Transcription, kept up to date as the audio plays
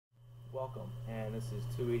Welcome, and this is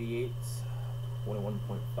 288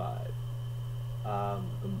 21.5. How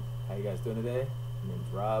you guys doing today? My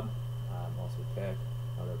name's Rob. I'm also Tech,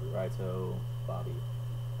 LWRaito, Bobbie.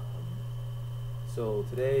 So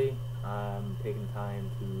today I'm taking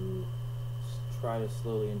time to try to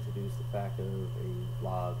slowly introduce the fact of a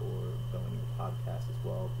vlog or going into podcast as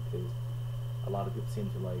well, because a lot of people seem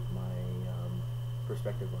to like my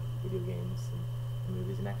perspective on video games and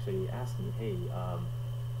movies, and actually asking me, hey,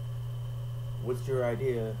 what's your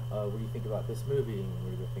idea? What do you think about this movie? And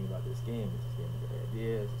what do you think about this game? Is this game a good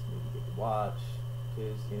idea? Is this movie good to watch?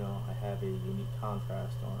 Because, I have a unique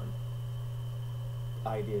contrast on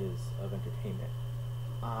ideas of entertainment.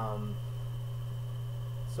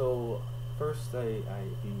 So first, if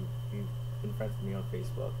you've been friends with me on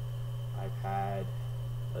Facebook, I've had,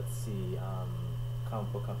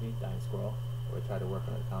 comic book company, Dying Squirrel, where I tried to work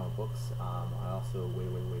on the comic books. I also, way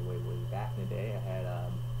back in the day, I had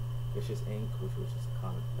Vicious Ink, which was just a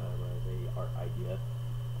comic, a art idea.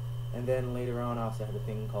 And then later on, I also had a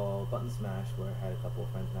thing called Button Smash, where I had a couple of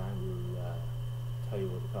friends and I who tell you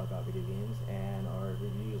what we thought about video games and our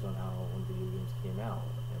reviews on how when video games came out.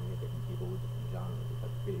 And we had different people with different genres of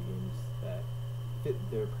video games that fit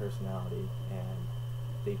their personality and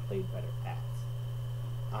they played better at.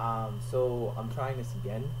 So I'm trying this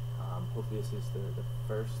again. Hopefully this is the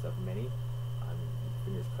first of many.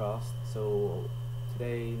 Fingers crossed. So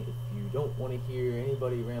today, if you don't want to hear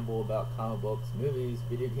anybody ramble about comic books, movies,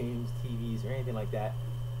 video games, TVs, or anything like that,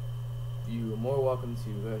 you're more welcome to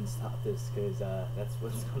go ahead and stop this, because that's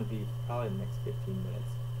what's going to be probably the next 15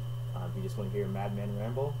 minutes. If you just want to hear a madman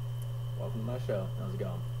ramble, welcome to my show. How's it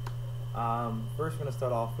going? First, we're going to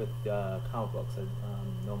start off with comic books.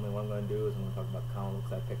 Normally what I'm going to do is I'm going to talk about the comic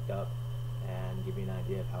books I picked up and give you an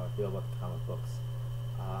idea of how I feel about the comic books.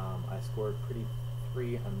 I scored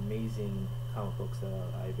three amazing comic books.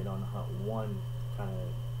 I've been on the hunt. One kind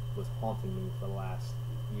of was haunting me for the last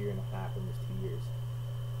year and a half, almost 2 years.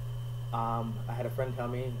 I had a friend tell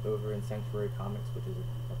me over in Sanctuary Comics, which is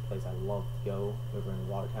a place I love to go, over in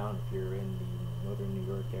Watertown. If you're in the northern New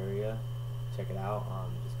York area, check it out.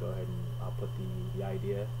 Just go ahead and I'll put the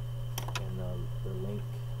idea and the link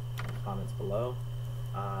in the comments below.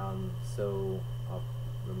 So I'll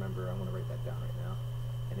remember, I'm going to write that down right now.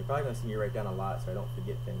 And you're probably going to see me write down a lot so I don't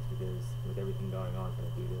forget things, because with everything going on trying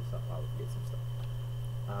to do this, I'll probably forget some stuff.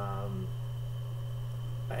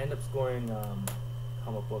 I end up scoring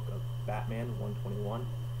comic book of Batman 121.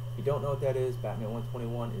 If you don't know what that is, Batman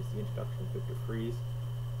 121 is the introduction of Victor Freeze.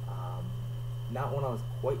 Not one I was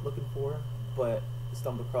quite looking for, but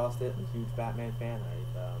stumbled across it. I'm a huge Batman fan.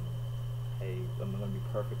 I'm going to be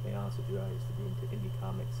perfectly honest with you. I used to be into indie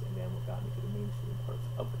comics, and then what got me to the mainstream parts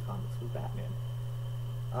of the comics was Batman.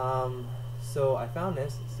 So I found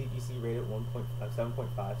this CGC rated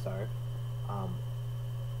 7.5. Sorry.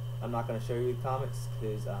 I'm not going to show you the comics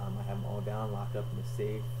because I have them all down, locked up in a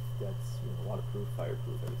safe that's waterproof,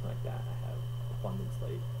 fireproof, everything like that. I have abundance,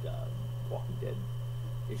 like Walking Dead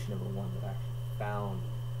issue number 1 that I actually found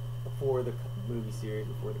before the movie series,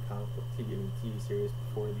 before the comic book TV series,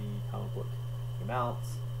 before the comic book came out.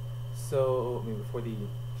 So before the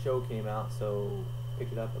show came out. So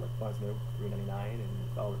picked it up at like Barnes & Noble for $3.99 and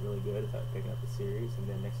thought it was really good. I started picking up the series, and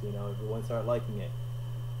then next thing you know, everyone started liking it.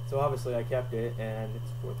 So obviously I kept it, and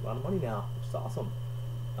it's worth a lot of money now, which is awesome.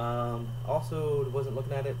 Also wasn't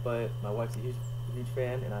looking at it, but my wife's a huge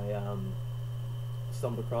fan, and I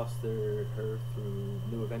stumbled across her through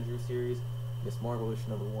New Avengers series, Miss Marvel issue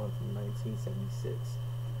number 1 from 1976.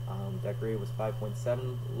 That grade was 5.7,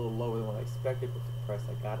 a little lower than what I expected, but for the price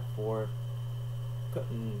I got it for,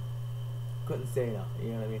 couldn't say enough, you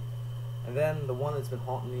know what I mean? And then the one that's been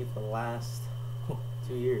haunting me for the last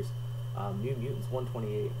 2 years, New Mutants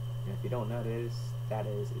 128. And if you don't know what that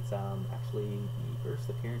is, it's actually the first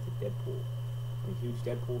appearance of Deadpool. I'm a huge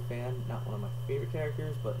Deadpool fan, not one of my favorite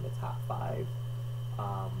characters, but in the top 5.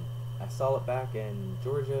 I saw it back in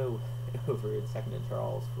Georgia over at 2nd and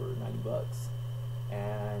Charles for $90,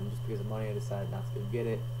 and just because of money I decided not to go get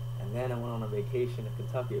it. And then I went on a vacation in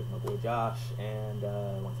Kentucky with my boy Josh, and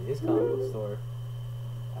went to his comic book store.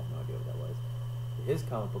 I have no idea what that was. To his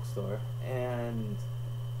comic book store, and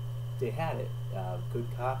they had it. Good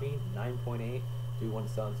copy, 9.8. Dude wanted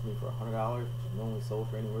to sell it to me for $100, which is normally sold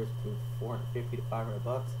for anywhere between $450 to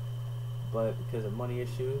 $500. But because of money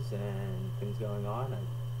issues and things going on, I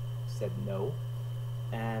said no.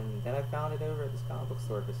 And then I found it over at this comic book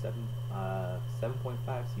store for 7.5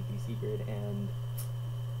 CGC grade. And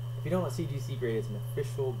if you don't know what CGC grade is, an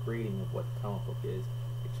official grading of what the comic book is.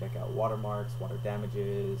 You can check out watermarks, water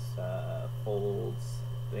damages, folds,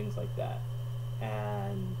 things like that.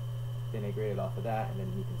 And then they grade it off of that, and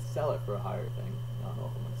then you can sell it for a higher thing. I don't know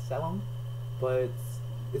if I'm going to sell them, but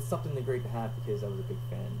it's something great to have because I was a big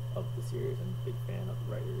fan of the series and a big fan of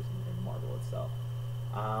the writers and Marvel itself.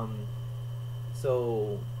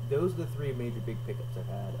 So those are the three major big pickups I've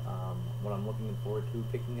had. What I'm looking forward to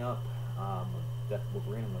picking up, Death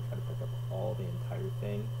Wolverine. I'm going to try to pick up all the entire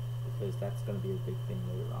thing because that's going to be a big thing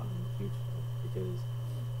later on in the future. Because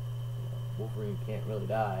Wolverine can't really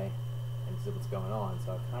die, and see what's going on.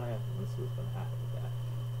 So I kind of want to see what's going to happen with that.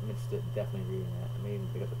 I'm interested in definitely reading that. I may even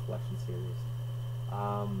pick up the collection series.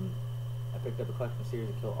 I picked up a collection series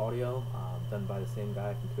of Kill Audio, done by the same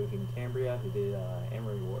guy from Coheed and Cambria who did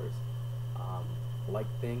Amory Wars. Like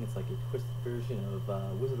thing, it's like a twisted version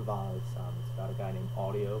of Wizard of Oz. It's about a guy named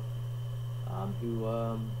Audio who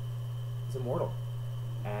is immortal,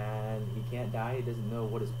 and he can't die. He doesn't know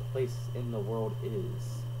what his place in the world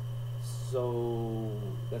is, so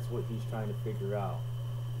that's what he's trying to figure out.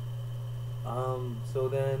 So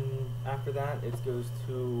then after that, it goes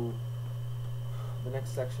to the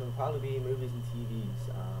next section. Will probably be movies and TV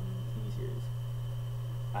series.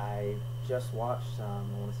 I just watched, I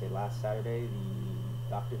want to say last Saturday, the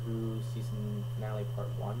Doctor Who season finale part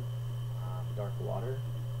 1, Dark Water.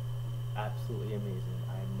 Absolutely amazing.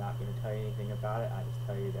 I'm not going to tell you anything about it. I just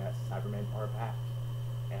tell you that Cybermen are back,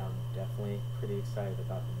 and I'm definitely pretty excited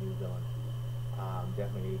about the new villain.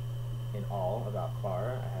 Definitely in awe about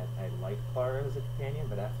Clara. I liked Clara as a companion,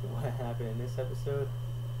 but after what happened in this episode,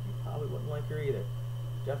 you probably wouldn't like her either.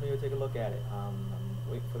 Definitely go take a look at it. I'm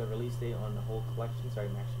waiting for the release date on the whole collection so I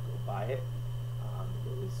can actually go buy it,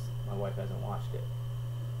 because my wife hasn't watched it.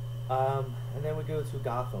 And then we go to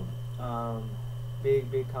Gotham.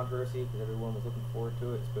 Big controversy because everyone was looking forward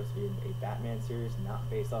to it. It's supposed to be a Batman series, not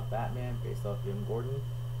based off Batman, based off Jim Gordon,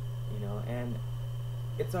 and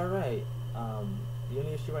it's alright. The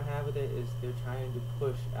only issue I have with it is they're trying to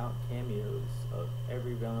push out cameos of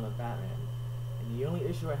every villain of Batman, and the only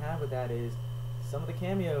issue I have with that is some of the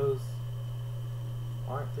cameos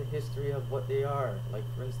aren't the history of what they are. Like,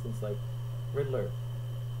 for instance, like Riddler,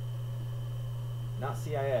 not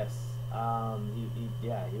CIS.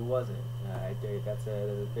 He wasn't. That's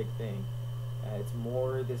a big thing. It's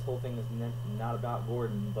more, this whole thing is not about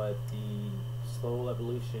Gordon, but the slow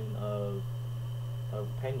evolution of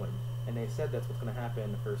Penguin. And they said that's what's going to happen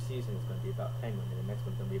in the first season. It's going to be about Penguin, and the next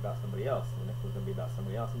one's going to be about somebody else, and the next one's going to be about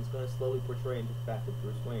somebody else, and it's going to slowly portray into the fact of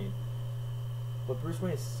Bruce Wayne. But Bruce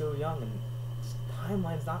Wayne is so young, and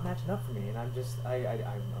timeline's not matching up for me, and I'm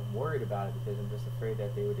worried about it because I'm just afraid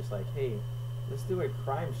that they were just like, hey, let's do a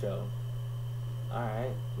crime show.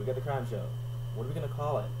 Alright, we got the crime show. What are we going to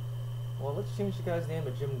call it? Well, let's change the guy's name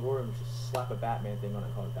to Jim Gordon and just slap a Batman thing on it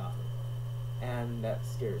and call it Gotham. And that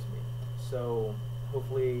scares me. So,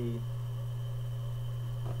 hopefully,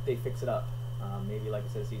 they fix it up. Maybe, like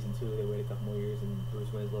I said, season 2, they wait a couple more years and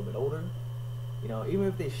Bruce Wayne's a little bit older. Even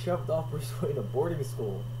if they shoved off Bruce Wayne to boarding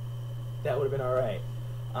school, that would have been alright.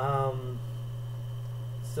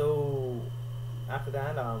 So, after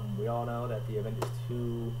that, we all know that the Avengers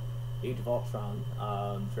 2 Age of Ultron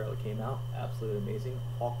trailer came out. Absolutely amazing.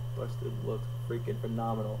 Hulkbuster looked freaking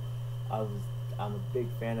phenomenal. I'm a big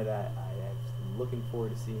fan of that. I'm looking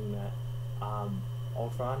forward to seeing that.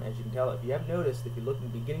 Ultron, as you can tell, if you haven't noticed, if you look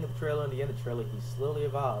in the beginning of the trailer and the end of the trailer, he slowly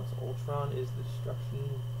evolves. Ultron is the destruction of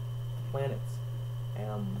the planets, and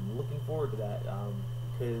I'm looking forward to that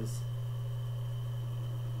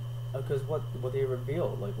because what they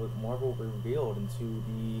revealed, like what Marvel revealed into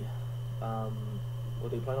the what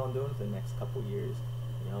they plan on doing for the next couple years,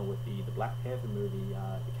 with the Black Panther movie,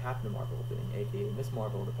 the Captain Marvel thing, aka Miss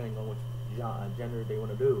Marvel, depending on which gender they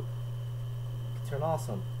want to do, could turn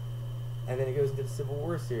awesome. And then it goes into the Civil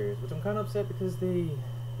War series, which I'm kind of upset because they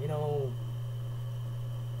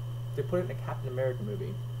put it in a Captain America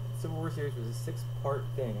movie. The Civil War series was a 6-part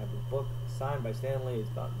thing. I have a book signed by Stan Lee. It's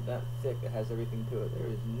about that thick. It has everything to it. There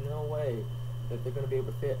is no way that they're going to be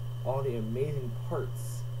able to fit all the amazing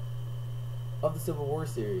parts of the Civil War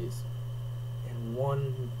series in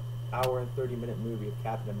 1 hour and 30-minute movie of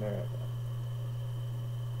Captain America.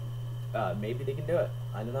 Maybe they can do it.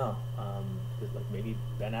 I don't know. Because maybe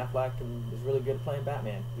Ben Affleck is really good at playing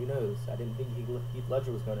Batman. Who knows? I didn't think Heath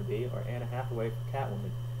Ledger was going to be, or Anna Hathaway for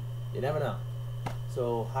Catwoman. You never know.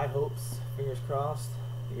 So high hopes, fingers crossed.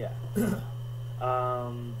 Yeah.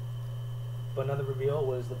 But another reveal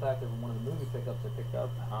was the fact that one of the movie pickups I picked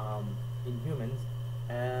up, Inhumans,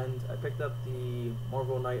 and I picked up the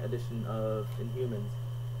Marvel Knight edition of Inhumans,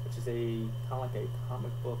 which is kind of like a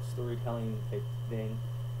comic book storytelling type thing.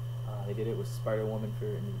 They did it with Spider-Woman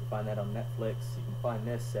and you can find that on Netflix. You can find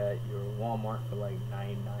this at your Walmart for like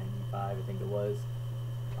 $9.95, I think it was.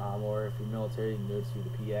 or if you're military, you can go to the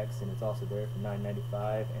PX, and it's also there for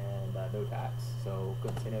 $9.95 and no tax. So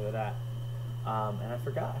couldn't say no to that. And I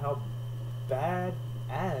forgot how bad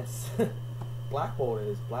ass Black Bolt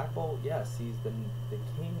is. Black Bolt, yes, he's the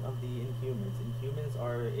king of the Inhumans. Inhumans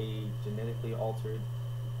are a genetically altered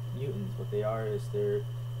mutants. What they are is they're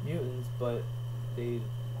mutants, but they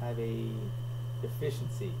have a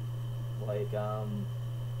deficiency, like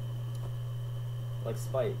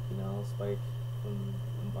Spike. You know, Spike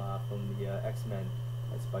from the X-Men.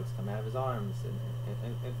 That spikes come out of his arms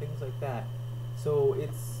and things like that. So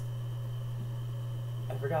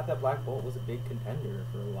I forgot that Black Bolt was a big contender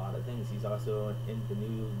for a lot of things. He's also in the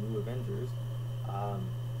new Avengers.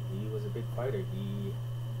 He was a big fighter. He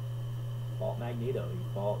fought Magneto. He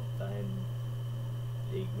fought in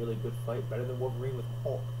a really good fight, better than Wolverine with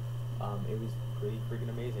Hulk. It was pretty freaking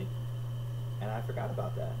amazing. And I forgot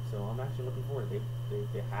about that. So I'm actually looking forward.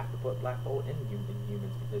 They have to put Black Bolt in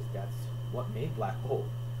Humans because that's what made Black Bolt.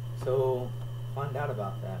 So find out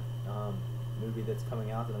about that. Movie that's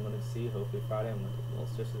coming out that I'm going to see hopefully Friday. I'm going to take a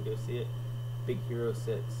little sister to go see it. Big Hero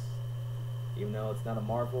 6. Even though it's not a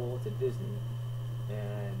Marvel, it's a Disney,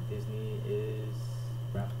 and Disney is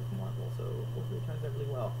wrapped with Marvel, so hopefully it turns out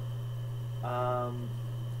really well.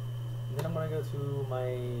 Then I'm going to go to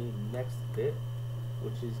my next bit,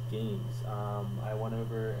 which is games. I went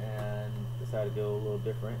over and decided to go a little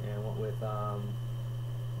different and went with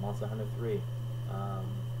Monster Hunter 3.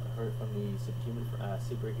 I heard from the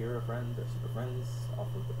superhero friends or super friends off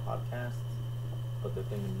of the podcast. Put the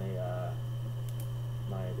thing in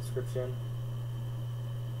my description.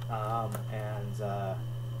 And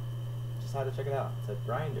just had to check it out. It's a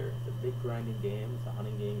grinder. It's a big grinding game. It's a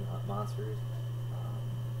hunting game. You hunt monsters.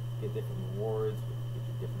 Get different rewards. Get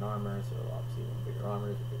you different armor. So obviously, bigger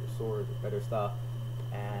armors, bigger swords, better stuff.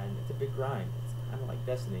 And it's a big grind. It's kind of like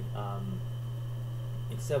Destiny.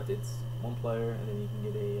 Except it's one player, and then you can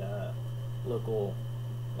get a local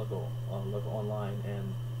online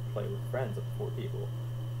and play with friends up to 4 people.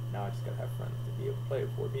 Now I just gotta have friends to be able to play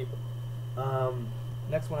with 4 people.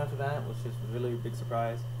 Next one after that, which is really a big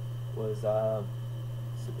surprise, was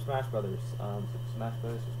Super Smash Brothers. Super Smash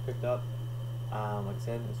Brothers was picked up. Like I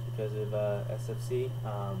said, it's because of SFC.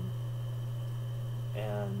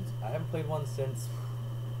 And I haven't played one since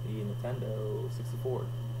the Nintendo 64.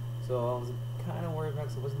 So I was kind of worried about it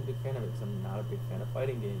because I wasn't a big fan of it, because I'm not a big fan of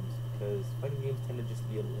fighting games, because fighting games tend to just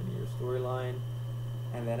be a linear storyline,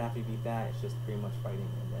 and then after you beat that, it's just pretty much fighting,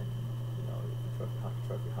 and then, you know, if you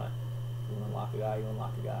trophy hunt. If you want to unlock a guy, you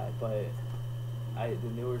unlock a guy, but the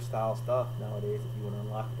newer style stuff nowadays, if you want to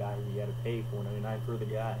unlock a guy, you gotta pay $4.99 for the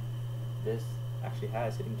guy. This actually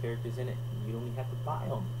has hidden characters in it, and you don't even have to buy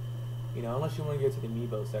them. You know, unless you want to go to the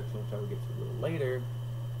Amiibo section, which I will get to a little later,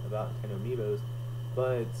 about Nintendo Amiibos.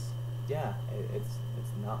 But yeah, it's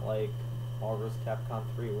not like Marvel's Capcom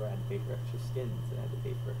 3 where I had to pay for extra skins and I had to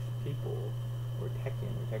pay for extra people, or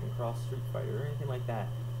Tekken Cross Street Fighter, or anything like that.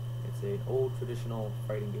 It's an old traditional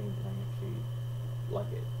fighting game, and I actually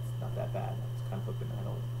like it. It's not that bad. It's kind of hooked, and I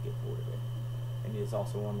don't get bored of it. And it's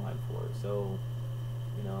also online for it, so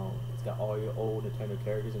you know, it's got all your old Nintendo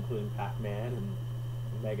characters, including Pac-Man and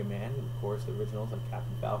Mega Man, and of course the originals like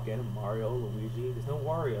Captain Falcon, Mario, Luigi. There's no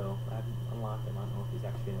Wario. I haven't unlocked him. I don't know if he's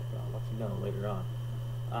actually in it, but I'll let you know later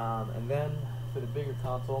on. And then for the bigger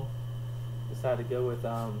console, decided to go with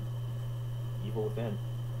Evil Within.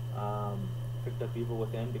 Picked up Evil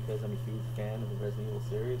Within because I'm a huge fan of the Resident Evil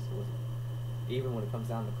series. Even when it comes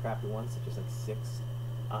down to crappy ones, such as like 6.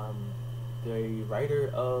 The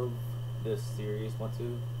writer of this series went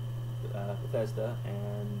to Bethesda,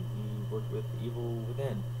 and he worked with Evil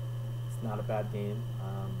Within. It's not a bad game.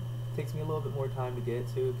 Takes me a little bit more time to get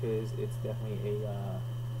to, because it's definitely a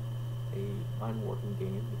mind-warping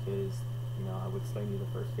game, because, you know, I would explain to you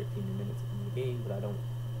the first 15 minutes of the game, but I don't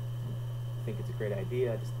think it's a great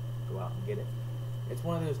idea. I just go out and get it. It's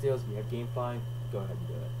one of those deals, if you have GameFly, go ahead and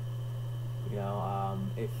do it. You know,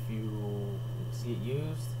 if you see it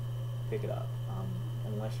used, pick it up.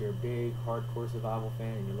 Unless you're a big hardcore survival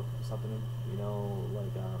fan and you're looking for something, you know,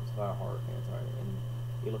 like survival horror fans are, and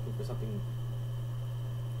you're looking for something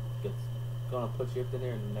that's gonna put you up in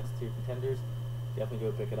there in the next tier contenders, definitely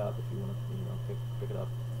go pick it up if you want to, you know, pick it up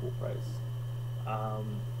full price.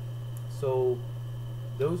 So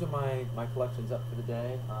those are my collections up for the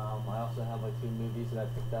day. I also have like 2 movies that I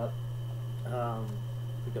picked up.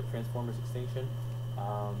 Picked up Transformers Extinction.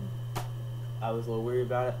 I was a little weary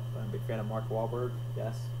about it, but I'm a big fan of Mark Wahlberg.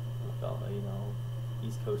 Yes, I felt, you know,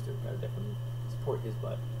 East Coaster, gotta definitely support his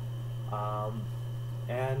butt.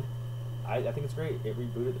 And I think it's great. It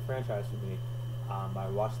rebooted the franchise for me. I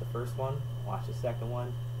watched the first one, watched the second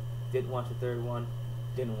one, didn't watch the third one,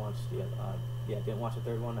 didn't watch the didn't watch the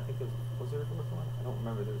third one. I think was there a fourth one? I don't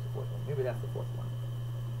remember there was a fourth one. Maybe that's the fourth one.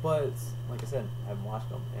 But like I said, I haven't watched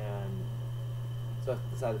them, and so I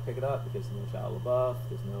decided to pick it up because there's no Shia LaBeouf,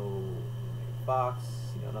 there's no Megan Fox,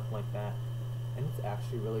 nothing like that, and it's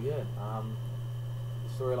actually really good. The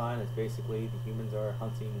storyline is basically the humans are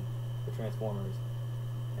hunting the Transformers,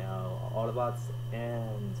 Autobots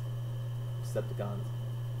and Decepticons,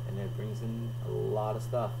 and it brings in a lot of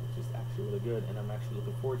stuff, which is actually really good. And I'm actually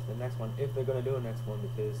looking forward to the next one, if they're going to do a next one,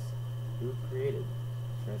 because who created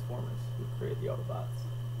Transformers? Who created the Autobots?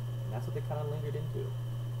 And that's what they kind of lingered into.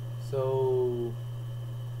 So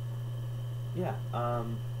yeah,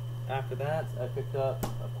 after that, I picked up,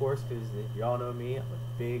 of course, because if y'all know me, I'm a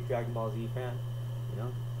big Dragon Ball Z fan.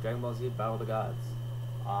 Dragon Ball Z Battle of the Gods.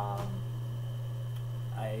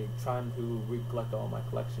 I trying to recollect all my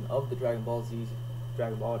collection of the Dragon Ball Z,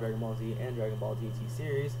 Dragon Ball Z, and Dragon Ball GT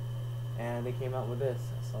series, and they came out with this.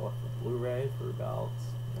 I saw it for Blu-ray for about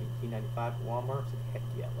 $19.95 at Walmart. So heck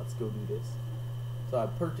yeah, let's go do this. So I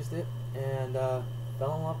purchased it and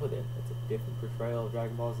fell in love with it. It's a different portrayal of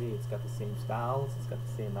Dragon Ball Z. It's got the same styles, it's got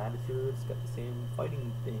the same attitude, it's got the same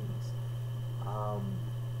fighting things.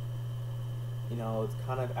 It's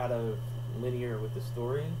kind of out of linear with the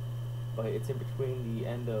story, but it's in between the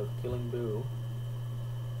end of Killing Boo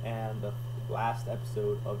and the last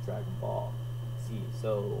episode of Dragon Ball Z.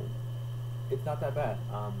 So it's not that bad.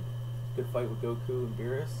 Good fight with Goku and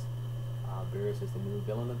Beerus. Beerus is the new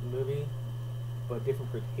villain of the movie, but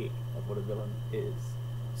different take of what a villain is.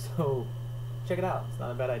 So check it out. It's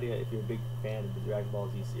not a bad idea if you're a big fan of the Dragon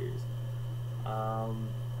Ball Z series.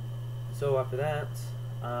 So after that,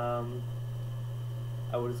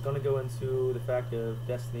 I was going to go into the fact of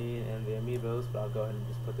Destiny and the Amiibos, but I'll go ahead and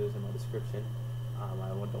just put those in my description. I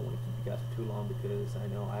don't want to keep you guys for too long because I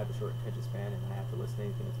know I have a short attention span and I have to listen to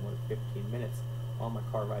anything that's more than 15 minutes on my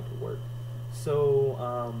car ride to work. So,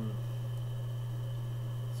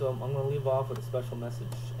 I'm going to leave off with a special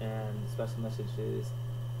message, and the special message is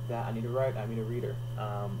that I need a reader.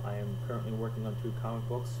 I am currently working on 2 comic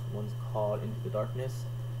books. One's called Into the Darkness.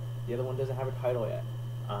 The other one doesn't have a title yet.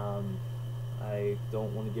 I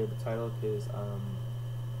don't want to give the title because,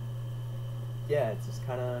 it's just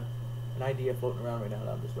kind of an idea floating around right now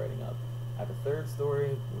that I'm just writing up. I have a 3rd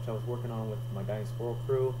story, which I was working on with my Dying Squirrel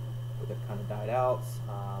crew, but that kind of died out.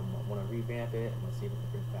 I want to revamp it. I'm going to see if we can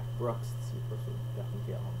bring back Brooks, see if Brooks will definitely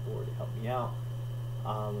get on board to help me out.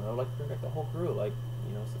 I would like to bring back the whole crew, like,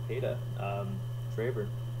 Cepeda, Traver,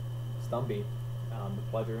 Stumby, the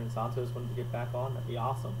Pleasure and Santos wanted to get back on. That'd be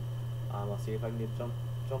awesome. I'll see if I can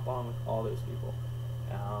jump on with all those people.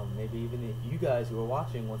 Maybe even if you guys who are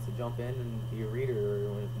watching wants to jump in and be a reader,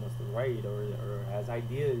 or wants to write, or has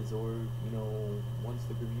ideas, or wants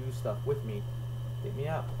to review stuff with me, hit me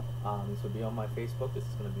up. This will be on my Facebook. This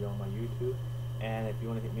is going to be on my YouTube. And if you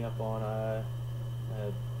want to hit me up on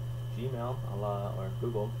Gmail or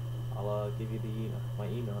Google, I'll give you my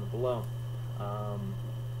email below.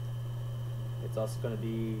 It's also going to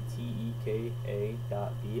be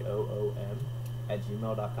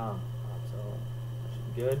teka.boom@gmail.com. So that should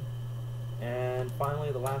be good. And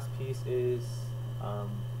finally, the last piece is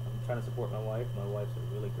I'm trying to support my wife. My wife's a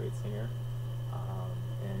really great singer,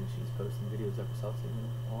 and she's posting videos of herself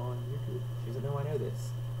singing on YouTube. She doesn't know I know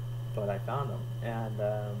this, but I found them, and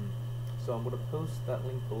so I'm going to post that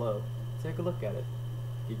link below. Take a look at it.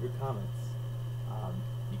 Give your comments.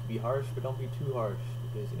 You can be harsh, but don't be too harsh,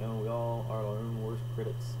 because we all are our own worst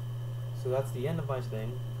critics. So that's the end of my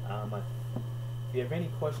thing. If you have any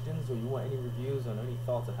questions, or you want any reviews on any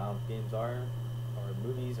thoughts of how games are, or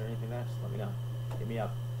movies, or anything like that, just let me know. Hit me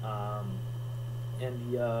up.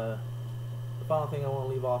 And the final thing I want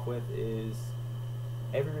to leave off with is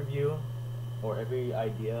every review, or every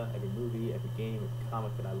idea, every movie, every game, every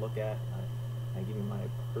comic that I look at, I give you my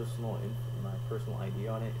personal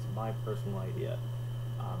idea on it. It's my personal idea.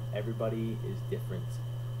 Everybody is different.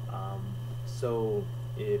 So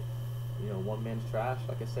if one man's trash,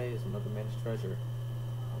 like I say, is another man's treasure.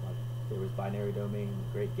 Like there was Binary Domain,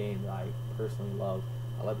 a great game that I personally love.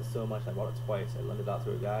 I loved it so much I bought it twice. I lent it out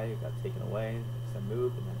to a guy, it got taken away, I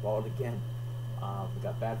moved, and I bought it again. It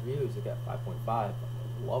got bad reviews. It got 5.5. I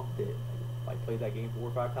loved it. I played that game 4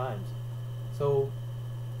 or 5 times. So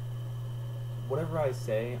whatever I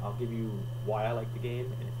say, I'll give you why I like the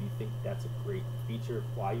game, and if you think that's a great feature of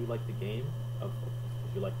why you like the game, if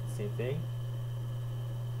you like the same thing,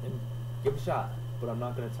 then give it a shot. But I'm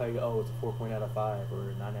not going to tell you, oh, it's a 4 out of 5 or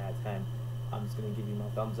a 9 out of 10. I'm just going to give you my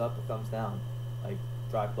thumbs up or thumbs down. Like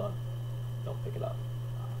Drive Club, don't pick it up.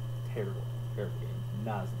 Terrible game.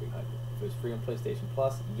 Not as a big hype. If it was free on PlayStation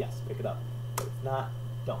Plus, yes, pick it up. But if not,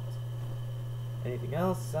 don't. Anything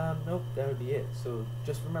else? Nope, that would be it. So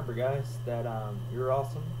just remember, guys, that you're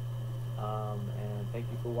awesome, and thank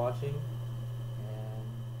you for watching, and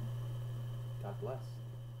God bless.